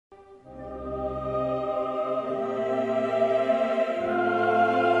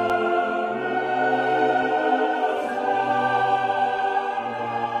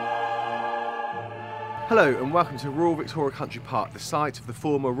Hello and welcome to Royal Victoria Country Park, the site of the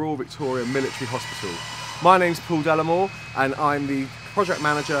former Royal Victoria Military Hospital. My name's Paul Delamore and I'm the project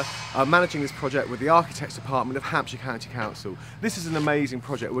manager managing this project with the Architects Department of Hampshire County Council. This is an amazing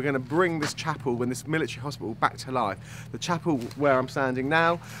project. We're going to bring this chapel and this military hospital back to life. The chapel where I'm standing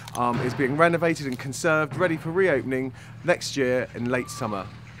now is being renovated and conserved, ready for reopening next year in late summer.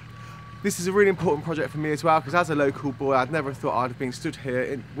 This is a really important project for me as well, because as a local boy I'd never thought I'd have been stood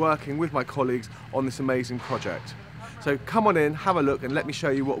here working with my colleagues on this amazing project. So come on in, have a look and let me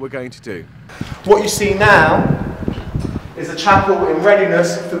show you what we're going to do. What you see now is a chapel in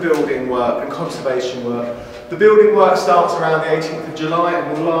readiness for building work and conservation work. The building work starts around the 18th of July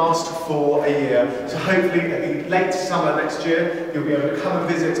and will last for a year. So hopefully in late summer next year you'll be able to come and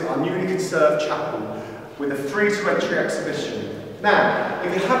visit our newly conserved chapel with a free to entry exhibition. Now,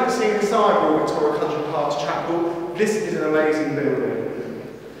 if you haven't seen inside Royal Victoria Country Park's chapel, this is an amazing building.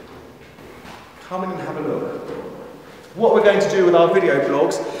 Come in and have a look. What we're going to do with our video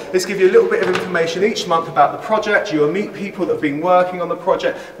blogs is give you a little bit of information each month about the project. You'll meet people that have been working on the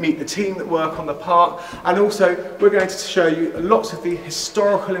project, meet the team that work on the park, and also we're going to show you lots of the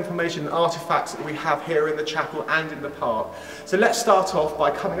historical information and artefacts that we have here in the chapel and in the park. So let's start off by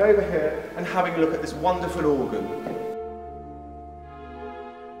coming over here and having a look at this wonderful organ.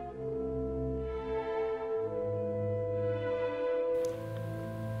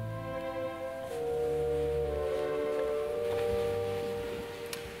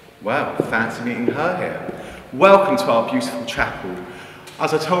 Well, fancy meeting her here. Welcome to our beautiful chapel.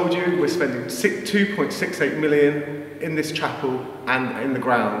 As I told you, we're spending 2.68 million in this chapel and in the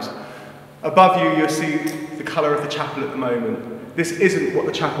grounds. Above you, you'll see the colour of the chapel at the moment. This isn't what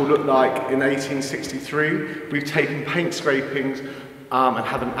the chapel looked like in 1863. We've taken paint scrapings and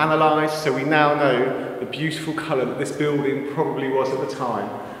had them analysed, so we now know the beautiful colour that this building probably was at the time,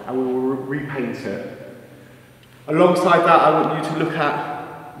 and we will repaint it. Alongside that, I want you to look at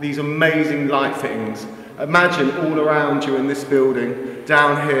these amazing light fittings. Imagine all around you in this building,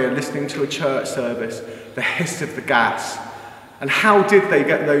 down here, listening to a church service, the hiss of the gas. And how did they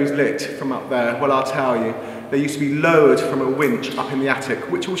get those lit from up there? Well, I'll tell you. They used to be lowered from a winch up in the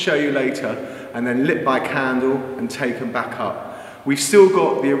attic, which we'll show you later, and then lit by candle and taken back up. We've still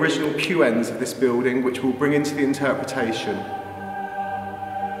got the original pew ends of this building, which we'll bring into the interpretation.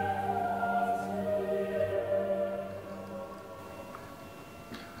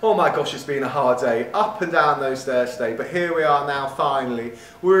 Oh my gosh, it's been a hard day, up and down those stairs today, but here we are now finally.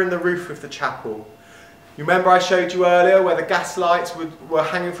 We're in the roof of the chapel. You remember I showed you earlier where the gas lights were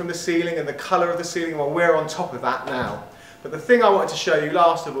hanging from the ceiling and the colour of the ceiling? Well, we're on top of that now. But the thing I wanted to show you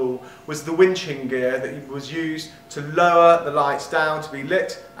last of all was the winching gear that was used to lower the lights down to be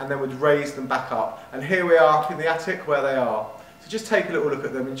lit and then would raise them back up. And here we are up in the attic where they are. So just take a little look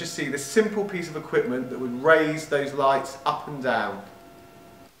at them and just see this simple piece of equipment that would raise those lights up and down.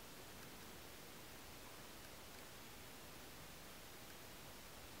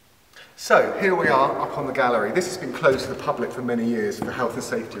 So here we are up on the gallery. This has been closed to the public for many years for health and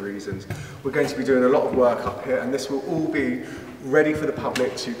safety reasons. We're going to be doing a lot of work up here and this will all be ready for the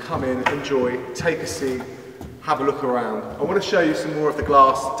public to come in, enjoy, take a seat, have a look around. I want to show you some more of the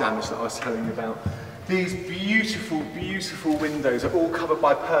glass damage that I was telling you about. These beautiful, beautiful windows are all covered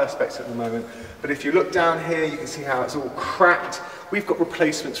by perspex at the moment, but if you look down here you can see how it's all cracked. We've got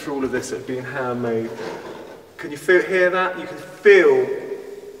replacements for all of this that have been handmade. Can you hear that? You can feel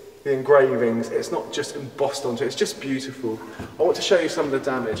the engravings. It's not just embossed onto it, it's just beautiful. I want to show you some of the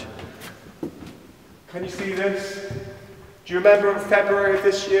damage. Can you see this? Do you remember in February of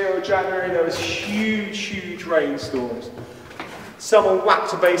this year or January there was huge rainstorms? Someone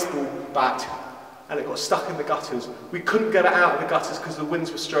whacked a baseball bat and it got stuck in the gutters. We couldn't get it out of the gutters because the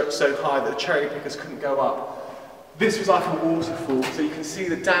winds were so high that the cherry pickers couldn't go up. This was like a waterfall, so you can see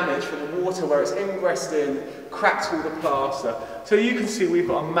the damage from the water where it's ingressed in, cracked all the plaster. So you can see we've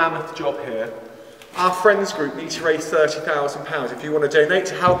got a mammoth job here. Our friends group need to raise £30,000. If you want to donate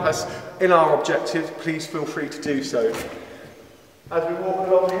to help us in our objective, please feel free to do so. As we walk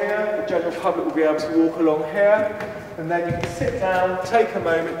along here, the general public will be able to walk along here, and then you can sit down, take a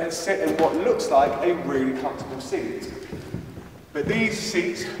moment and sit in what looks like a really comfortable seat. But these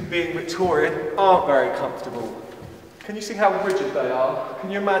seats, being Victorian, aren't very comfortable. Can you see how rigid they are? Can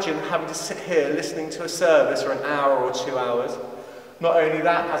you imagine having to sit here listening to a service for an hour or 2 hours? Not only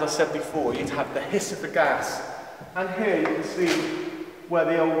that, as I said before, you'd have the hiss of the gas. And here you can see where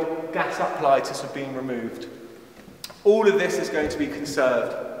the old gas uplighters have been removed. All of this is going to be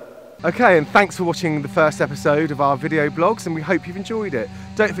conserved. Okay, and thanks for watching the first episode of our video blogs, and we hope you've enjoyed it.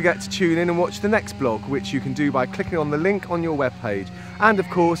 Don't forget to tune in and watch the next blog, which you can do by clicking on the link on your webpage. And of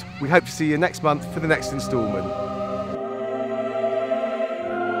course, we hope to see you next month for the next instalment.